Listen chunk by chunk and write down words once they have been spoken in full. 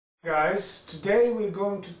Guys, today we're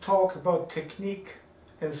going to talk about technique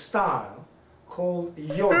and style called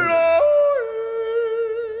yodeling.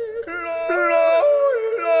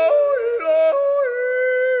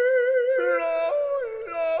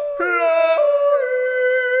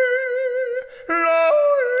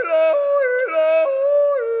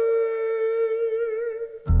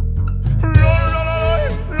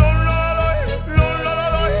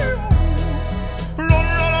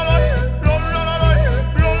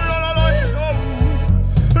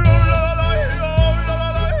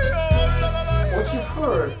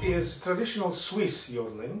 Is traditional Swiss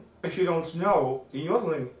yodeling. If you don't know,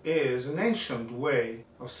 yodeling is an ancient way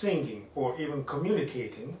of singing or even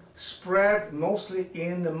communicating, spread mostly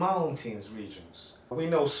in the mountains regions. We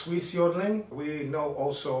know Swiss yodeling, we know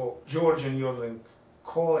also Georgian yodeling,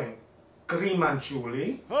 calling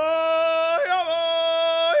Krimanchuli.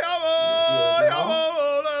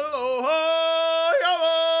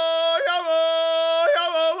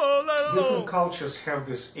 Different cultures have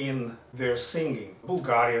this in their singing.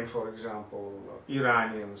 Bulgarian, for example,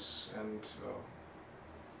 Iranians, and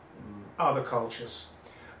other cultures.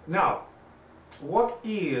 Now, what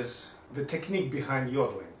is the technique behind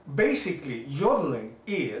yodeling? Basically, yodeling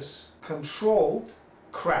is controlled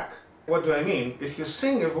crack. What do I mean? If you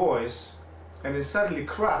sing a voice and it suddenly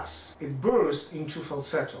cracks, it bursts into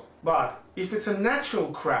falsetto. But if it's a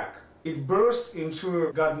natural crack, it bursts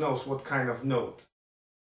into God knows what kind of note.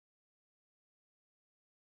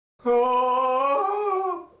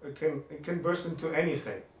 It can burst into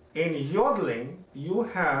anything. In yodeling, you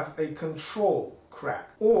have a control crack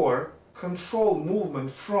or control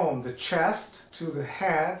movement from the chest to the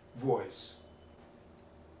head voice,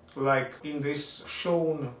 like in these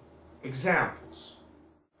shown examples.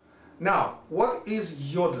 Now, what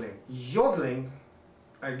is yodeling? Yodeling,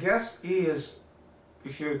 I guess, is,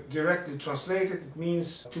 if you directly translate it, it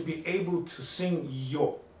means to be able to sing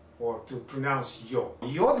yo, or to pronounce yo.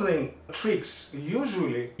 Yodeling tricks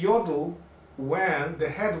usually yodel when the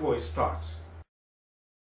head voice starts.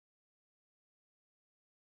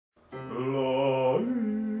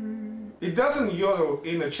 It doesn't yodel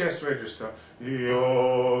in a chest register. It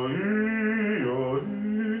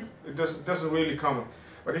doesn't really come.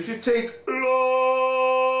 But if you take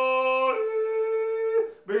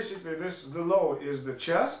basically the low is the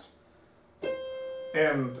chest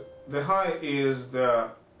and the high is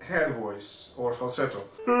the head voice or falsetto.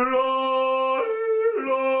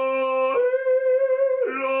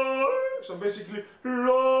 So basically,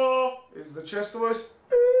 is the chest voice,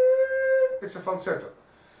 it's a falsetto.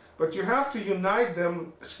 But you have to unite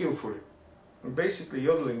them skillfully. And basically,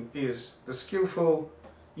 yodeling is the skillful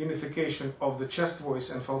unification of the chest voice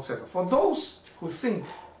and falsetto. For those who think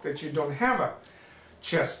that you don't have a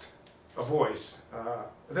chest voice,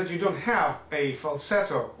 that you don't have a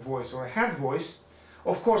falsetto voice or a head voice,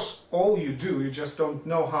 of course, all you do, you just don't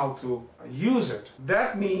know how to use it.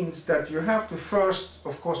 That means that you have to first,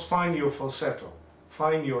 of course, find your falsetto,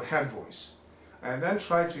 find your head voice, and then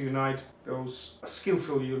try to unite those,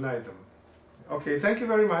 skillfully unite them. Okay, thank you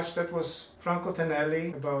very much. That was Franco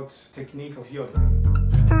Tenelli about technique of yodeling.